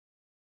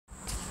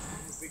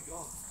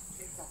Oh,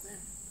 can't stop there.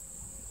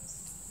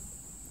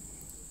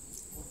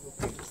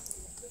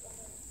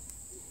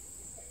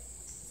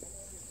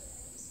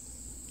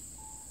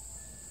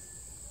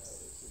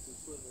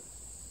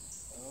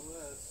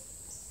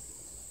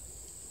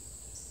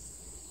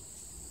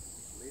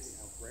 Amazing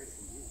how bright it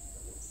can be.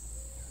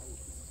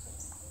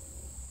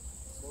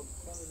 Well, the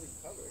sun isn't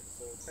covered,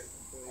 so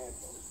technically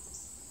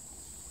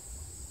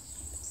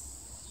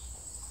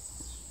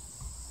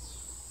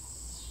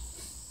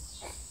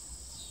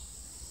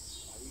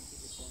How do you keep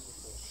the sun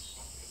so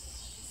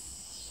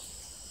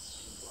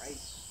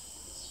bright?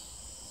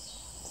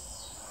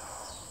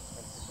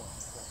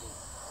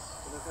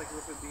 but that's like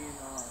with it being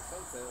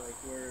sunset, like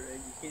where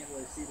you can't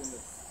really see it in the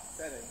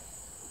setting.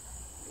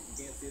 Like,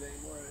 you can't see it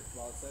anymore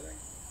while it's setting,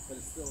 but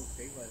it's still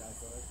daylight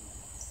outside.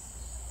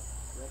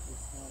 Yep,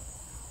 it's not.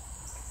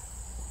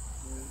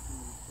 When it's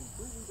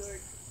completely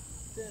dark,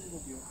 then we'll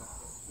be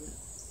uncomfortable.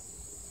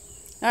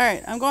 All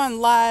right, I'm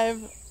going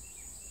live.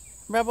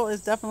 Rebel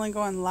is definitely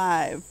going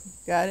live.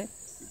 Got it?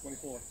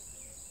 24. Okay,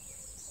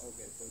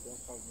 so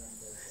don't talk during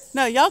the...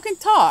 No, y'all can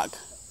talk.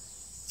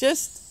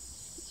 Just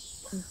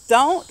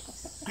don't.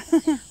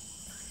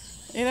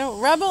 You know,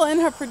 Rebel and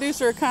her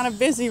producer are kind of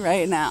busy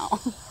right now.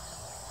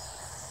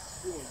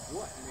 Doing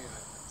what,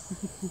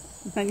 man?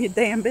 None of your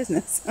damn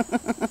business.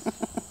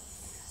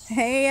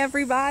 Hey,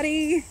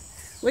 everybody.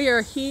 We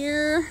are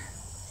here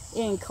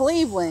in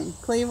Cleveland.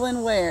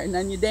 Cleveland where?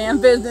 None of your damn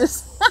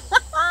business.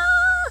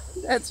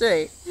 That's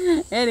right.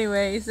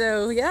 Anyway,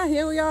 so yeah,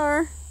 here we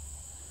are.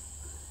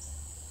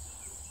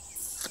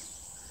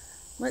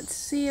 Let's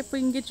see if we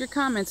can get your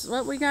comments.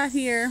 What we got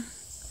here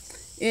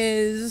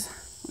is,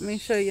 let me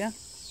show you.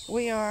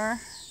 We are,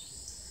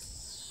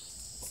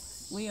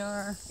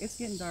 it's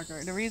getting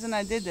darker. The reason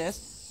I did this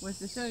was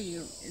to show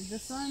you, the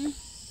sun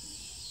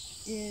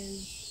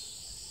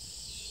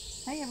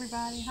is, hey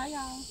everybody, hi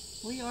y'all.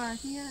 We are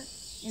here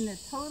in the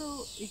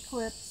total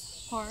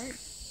eclipse part.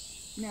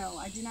 No,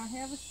 I do not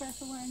have a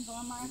special lens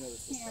on my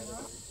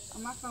camera,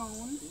 on my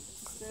phone,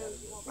 so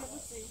you won't be able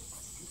to see.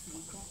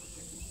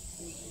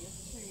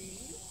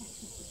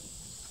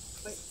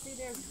 But see,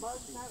 there's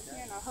bugs out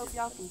here, and I hope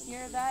y'all can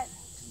hear that.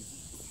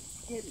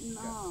 It's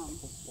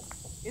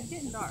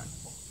getting dark.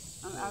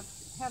 I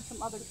have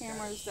some other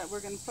cameras that we're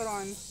going to put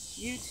on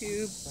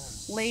YouTube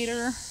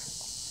later.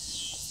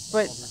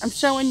 But I'm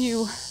showing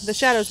you the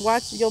shadows.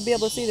 Watch, you'll be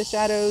able to see the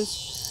shadows.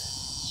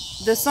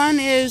 The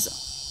sun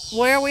is,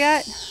 where are we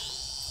at?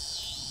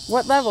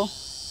 What level?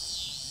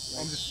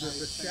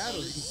 The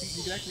shadows,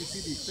 you can actually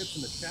see the eclipse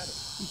in the shadow.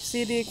 You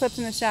see the eclipse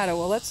in the shadow.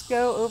 Well, let's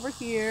go over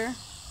here.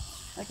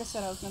 Like I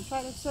said, I was going to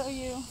try to show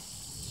you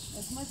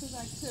as much as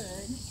I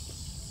could.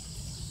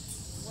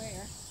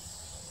 Where?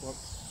 Well,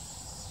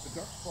 the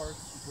dark part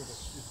is where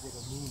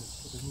the moon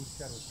is, where the moon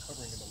shadow is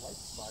covering, and the light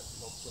spot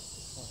is also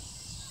the sun.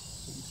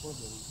 So each one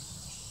of those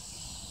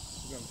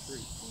is on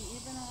three. See,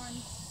 even on,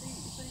 see,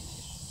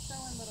 it's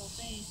showing little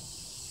things.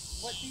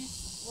 What these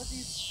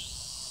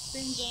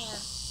things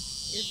are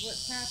is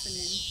what's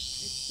happening.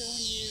 It's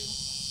showing you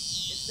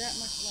it's that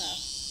much left.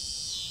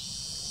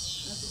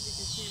 I don't think you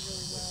can see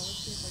really well.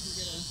 Let's see if I can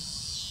get a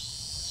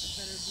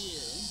better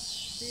view.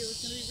 See, it was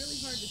going to be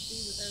really hard to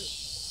see without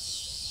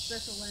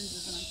special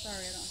lenses, and I'm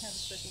sorry I don't have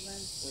a special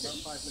lens. We're about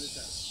 5 minutes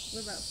out.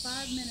 We're about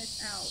 5 minutes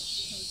out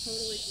from the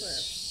total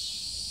eclipse.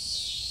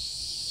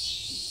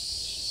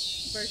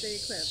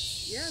 Birthday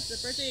eclipse. Yeah, it's a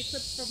birthday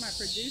eclipse for my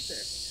producer.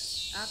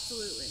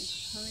 Absolutely.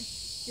 Let me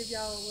give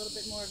y'all a little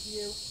bit more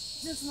view.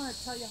 Just want to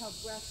tell you how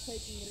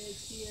breathtaking it is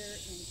here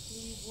in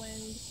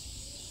Cleveland.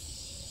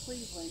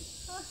 Cleveland.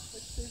 Huh,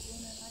 what's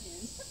Cleveland am I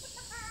in?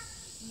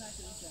 I'm not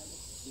going to tell you.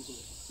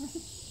 Google it.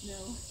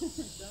 No,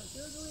 don't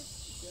Google it.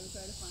 Don't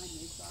try to find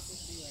me.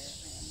 Stalkers beware.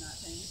 I am not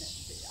paying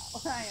attention to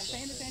y'all. I am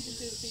paying attention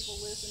to the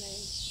people listening.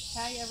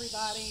 Hi,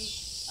 everybody.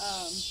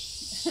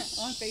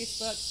 On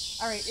Facebook.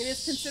 All right, it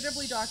is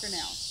considerably darker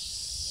now.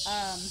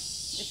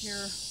 If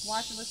you're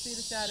watching, let's see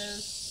the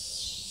shadows.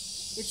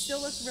 It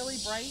still looks really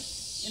bright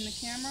in the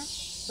camera,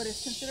 but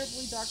it's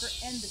considerably darker,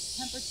 and the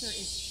temperature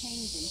is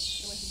changing.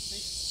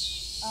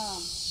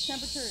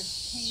 Temperature is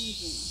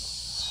changing.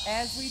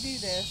 As we do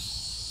this,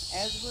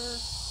 as we're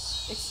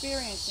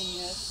experiencing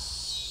this,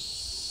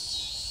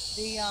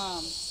 the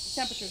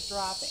temperature is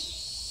dropping,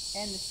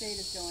 and the shade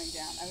is going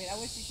down. I mean, I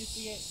wish you could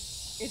see it.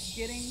 It's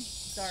getting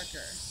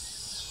darker.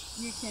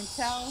 You can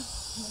tell.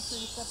 Let's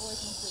see, step away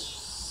from the street.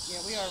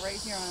 Yeah, we are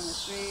right here on the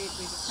street.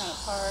 We just kind of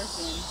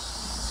parked and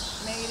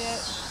made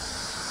it.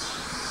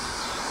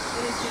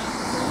 It is getting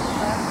completely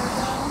darker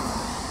though.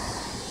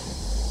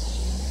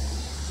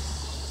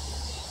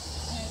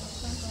 And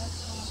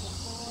sunlight's on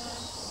before.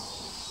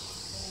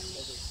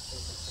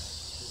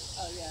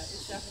 Oh yeah,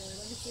 it's definitely.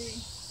 Let me see.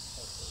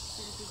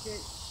 See if we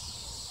get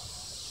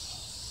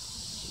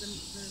the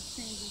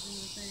changes in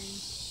the thing.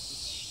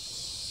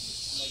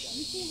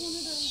 You see one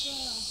of those,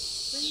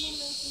 bring one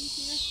of those things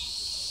here,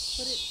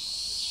 put it,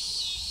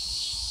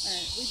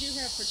 alright, we do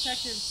have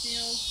protective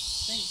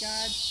shields, thank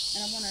God,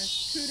 and I want to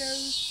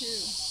kudos to,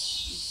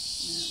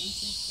 no, let me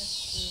think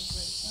that's the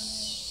right sun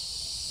is,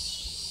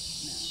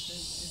 no,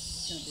 it's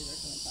It's gonna be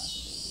virtually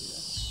impossible to do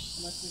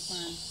this unless we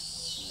find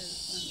where the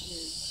sun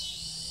is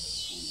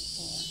on the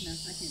floor. No,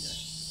 I can't do it.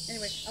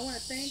 Anyway, I want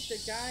to thank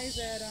the guys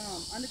at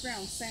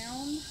Underground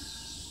Sound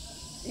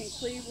in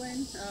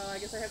Cleveland. I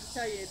guess I have to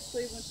tell you, it's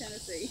Cleveland,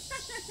 Tennessee.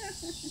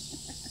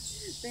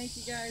 Thank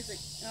you guys at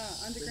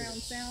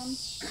Underground Sound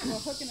for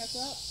hooking us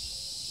up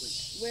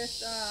with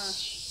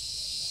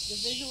the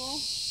visual.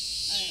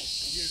 All right.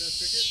 You hear those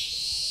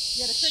crickets?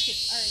 Yeah, the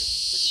crickets. All right.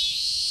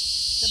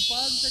 The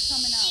bugs are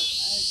coming out.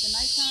 The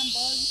nighttime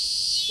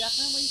bugs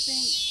definitely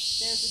think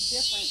there's a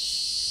difference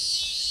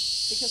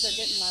because they're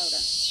getting louder.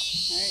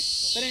 All right.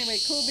 But anyway,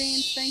 cool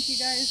beans. Thank you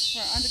guys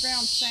for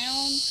Underground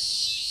Sound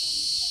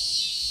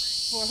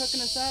for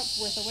hooking us up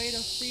with a way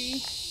to see.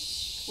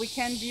 We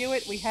can view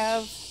it. We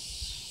have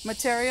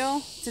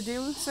material to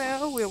do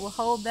so. We will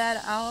hold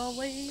that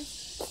always.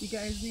 You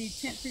guys need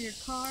tent for your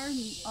car and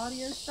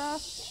audio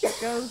stuff,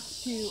 go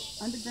to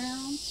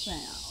Underground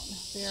Sound.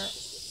 There.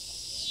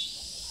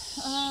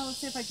 Let's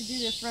see if I can do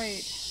this right.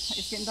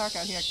 It's getting dark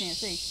out here. I can't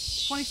see.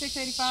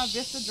 2685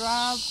 Vista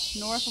Drive,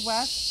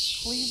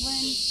 Northwest,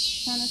 Cleveland,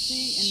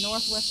 Tennessee, and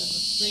Northwest is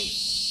the street.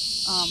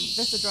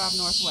 Vista Drive,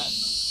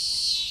 Northwest.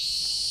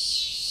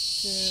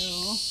 So,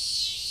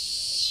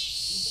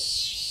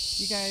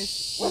 you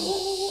guys in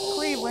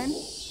Cleveland,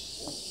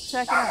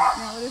 check it out.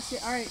 Now it is.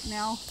 All right,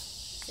 now.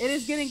 It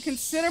is getting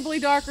considerably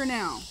darker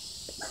now,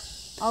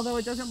 although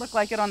it doesn't look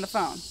like it on the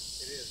phone.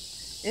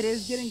 It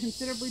is getting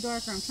considerably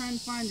darker. I'm trying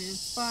to find a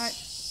spot.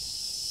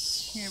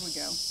 Here we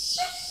go.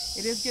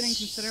 It is getting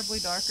considerably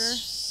darker.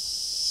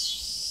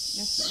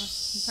 Yes, it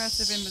was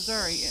impressive in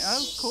Missouri.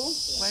 Oh, cool.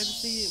 Glad to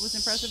see it was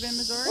impressive in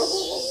Missouri.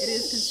 It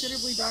is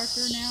considerably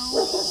darker now.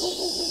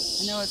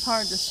 I know it's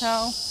hard to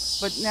tell,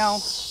 but now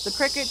the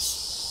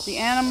crickets, the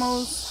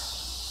animals,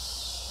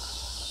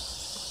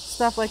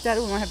 stuff like that.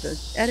 We're gonna have to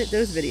edit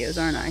those videos,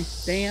 aren't I?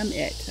 Damn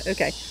it.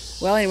 Okay.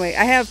 Well, anyway,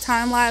 I have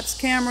time-lapse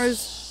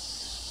cameras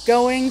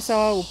going, so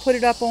I will put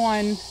it up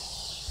on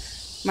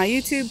my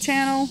YouTube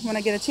channel when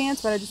I get a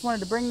chance, but I just wanted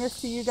to bring this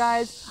to you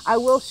guys. I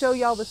will show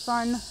y'all the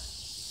sun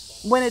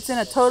when it's in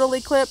a total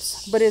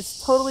eclipse, but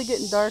it's totally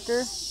getting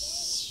darker,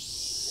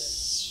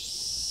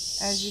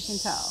 as you can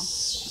tell.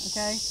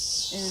 Okay?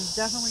 It is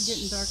definitely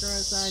getting darker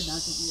outside. Not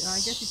that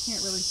I guess you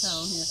can't really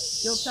tell here.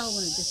 You'll tell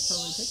when it gets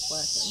totally pitch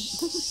black, though.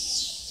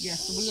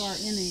 Yes, we are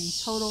in a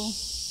total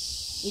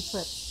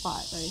eclipse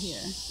spot right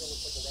here.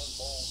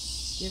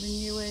 Giving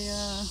you a,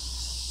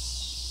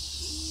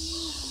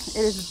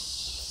 it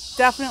is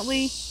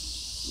definitely,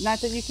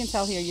 not that you can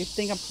tell here, you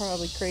think I'm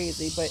probably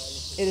crazy, but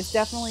it is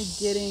definitely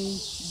getting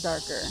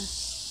darker.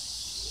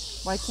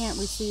 Why can't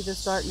we see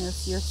this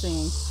darkness you're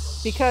seeing?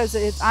 Because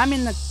I'm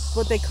in the,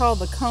 what they call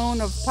the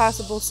cone of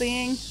possible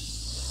seeing.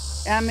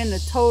 I'm in the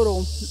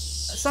total.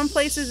 Some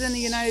places in the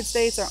United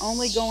States are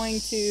only going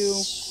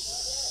to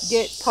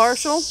get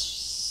partial,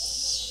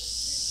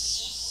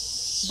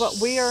 but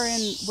we are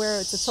in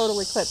where it's a total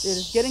eclipse. It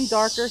is getting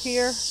darker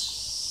here,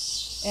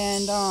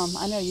 and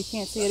I know you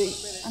can't see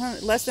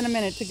it. Less than a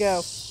minute to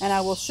go, and I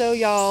will show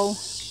y'all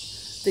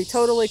the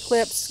total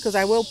eclipse because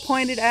I will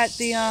point it at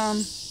the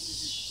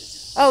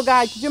oh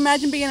God, could you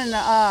imagine being in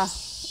a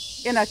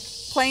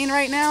plane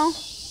right now?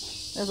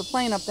 There's a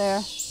plane up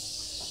there.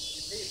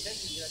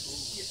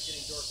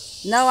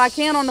 No, I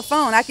can't on the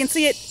phone. I can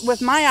see it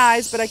with my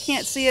eyes, but I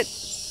can't see it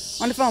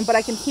on the phone, but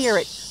I can hear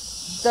it.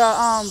 The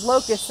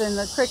locusts and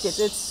the crickets.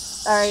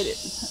 It's all right.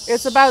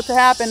 It's about to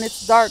happen.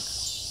 It's dark.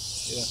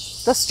 Yeah.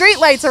 The street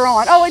lights are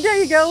on. Oh, there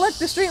you go. Look,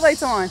 the street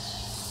lights on.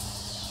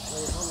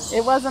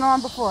 It wasn't on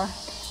before.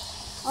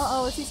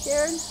 Uh-oh, is he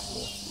scared?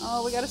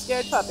 Oh, we got a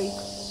scared puppy. All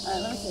right,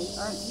 let me see.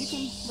 All right, you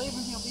can leave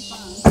him. He'll be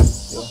fine.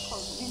 Yeah.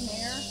 In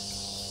there.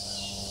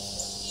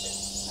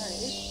 All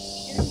right,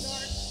 it's getting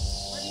dark.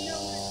 Let me know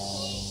when it's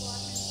total so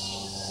I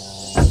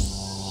can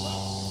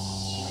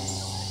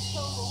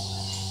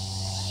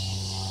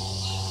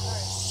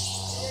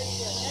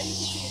now you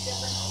can see a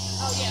difference.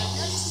 Oh yeah,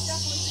 now you can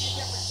definitely see a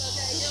difference.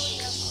 Okay, here we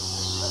go.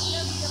 Look,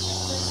 there's a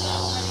difference. It's not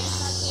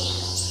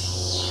totally.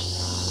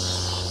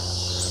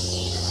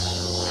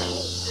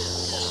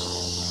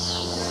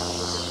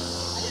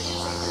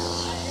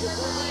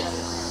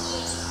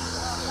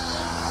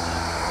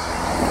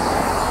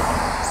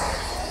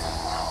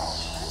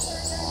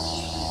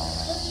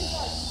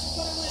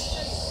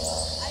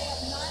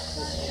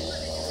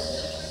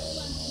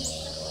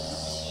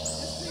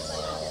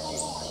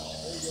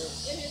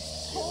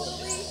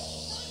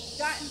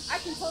 I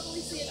can totally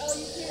see it. Oh,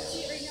 you can't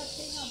see it right now.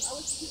 Damn, I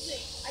wish you could see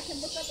it. I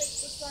can look up at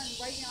the sun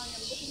right now.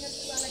 I'm looking at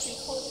the sun. I can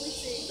totally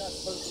see. You're not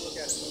supposed to look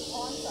at it.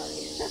 Oh, I'm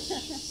sorry.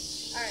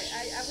 All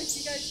right, I wish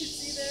you guys could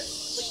see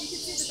this, but you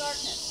can see the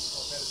darkness.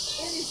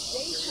 It is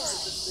daytime.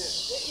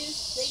 It is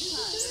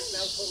daytime.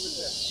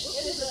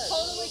 It is a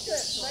total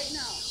eclipse right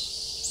now.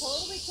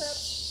 Total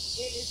eclipse.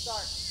 It is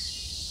dark.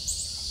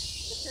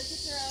 The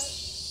crickets are out.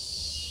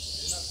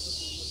 You're not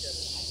supposed to look at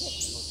it. I can't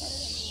look at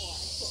it anymore.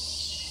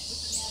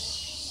 Looking at it.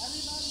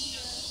 Everybody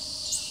here,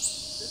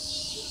 the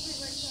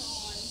street lights are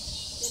on.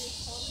 It is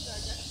totally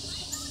dark.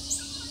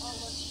 Oh,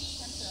 look,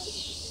 chemtrails.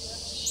 You can see that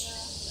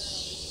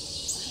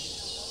in the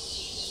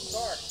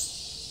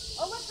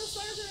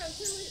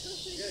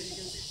Yeah, you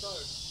can see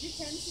stars. You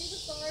can see the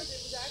stars.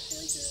 It was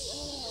actually through.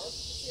 Oh, I can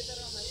see it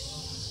better on my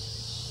phone.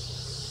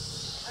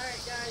 All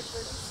right, guys.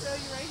 So just show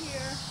you right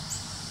here.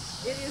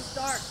 It is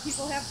dark.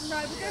 People have to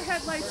ride with their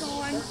headlights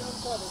on.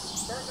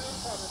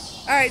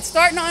 All right,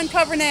 starting to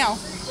uncover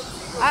now.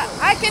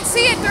 I can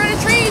see it through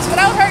the trees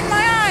without hurting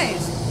my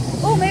eyes.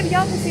 Oh, maybe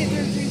y'all can see it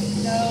through the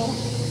trees. No.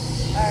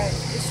 All right,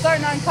 it's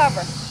starting to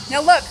uncover. Now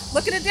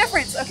look at the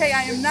difference. Okay,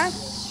 I am not.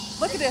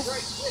 Look at this.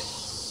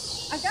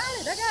 I got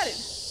it.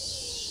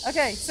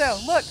 Okay, so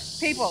look,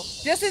 people,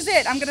 this is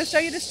it. I'm going to show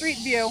you the street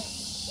view.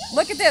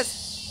 Look at this.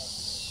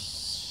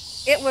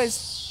 It was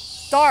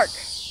dark.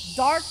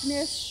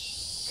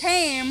 Darkness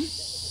came.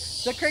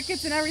 The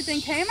crickets and everything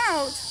came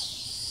out.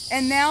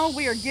 And now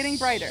we are getting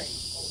brighter.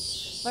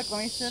 Look, let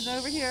me sit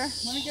over here.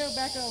 Let me go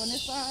back over on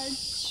this side.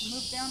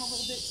 Move down a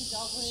little bit so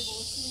y'all were able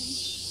to see.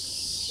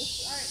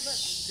 All right, look.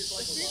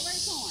 The street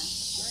light's on.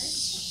 All right?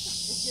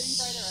 It's getting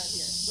brighter out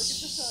here. Look at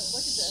this.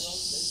 Look at this.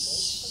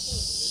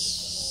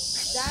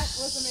 That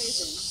was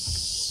amazing.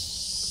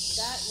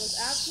 That was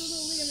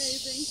absolutely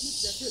amazing.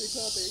 That's really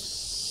puppy.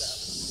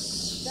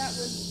 That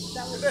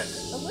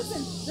was. Oh,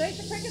 listen, the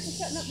crickets are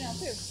shutting up now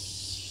too.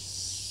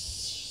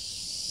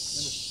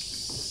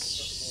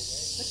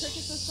 The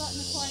crickets are starting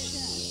to quiet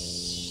down.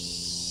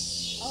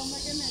 Oh my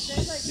goodness,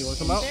 they like you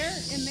want to come out?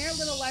 In their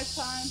little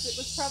lifetimes, it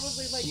was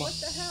probably like, what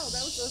the hell?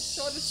 That was the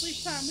shortest sleep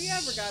time we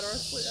ever got, or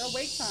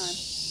wake time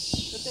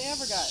that they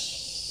ever got.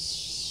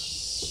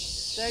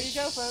 There you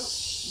go,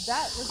 folks.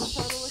 That was a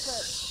total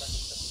eclipse.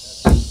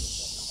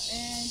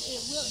 And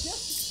it will,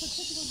 this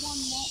particular one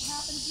won't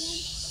happen again,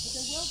 but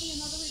there will be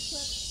another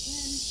eclipse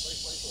in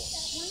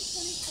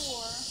 2024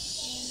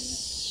 in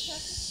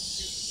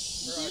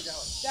Texas.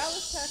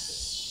 Dallas,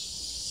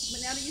 Texas.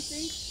 But now do you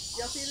see?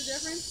 Y'all see the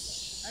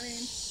difference? I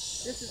mean,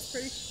 this is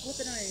pretty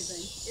flippin'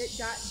 amazing. It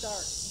got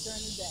dark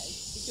during the day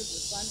because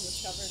the sun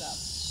was covered up.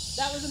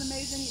 That was an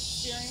amazing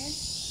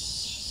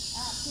experience.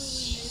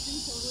 Absolutely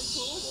amazing, totally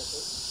cool.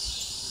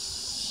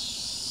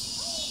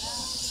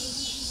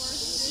 Absolutely worth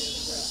it.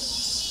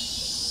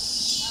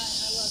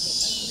 I love it.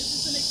 I mean, this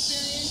is an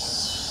experience.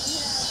 We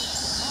have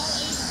all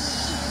ages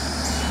here.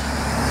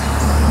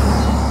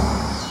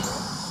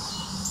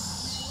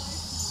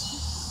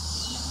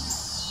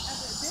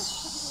 This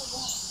particular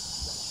won't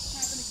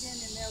happen again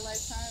in their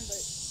lifetime, but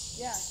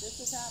yeah,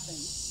 this has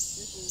happened.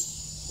 This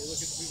is Hey, look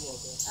at the people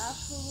out there.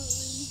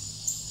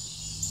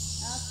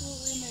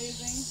 absolutely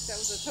amazing. That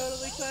was a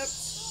total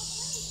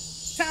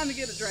eclipse. Time to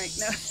get a drink.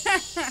 No,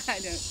 I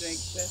don't drink,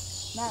 but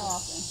not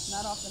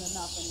often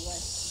enough anyway.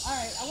 All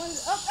right, I wanted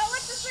to, oh,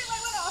 look, the street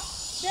light went off.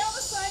 Bail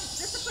the sun,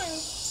 disapprove.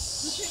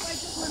 The street light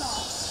just went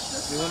off.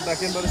 You went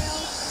back in, buddy?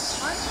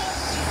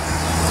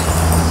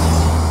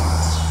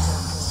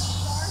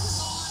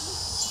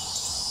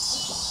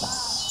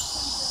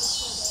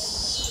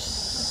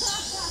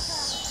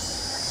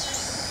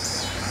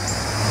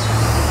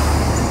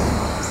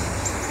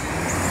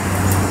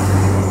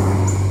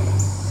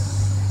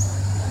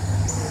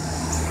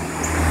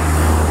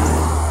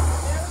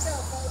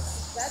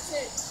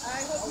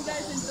 I hope you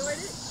guys enjoyed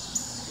it.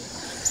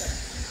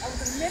 I was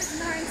a minute and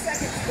 9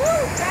 seconds. Woo!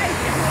 Guys,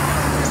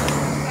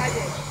 I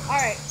did.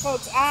 Alright,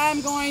 folks,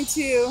 I'm going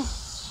to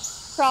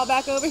crawl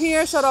back over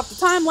here, shut off the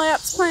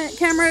time-lapse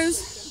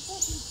cameras.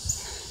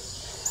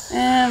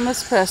 And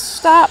let's press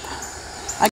stop.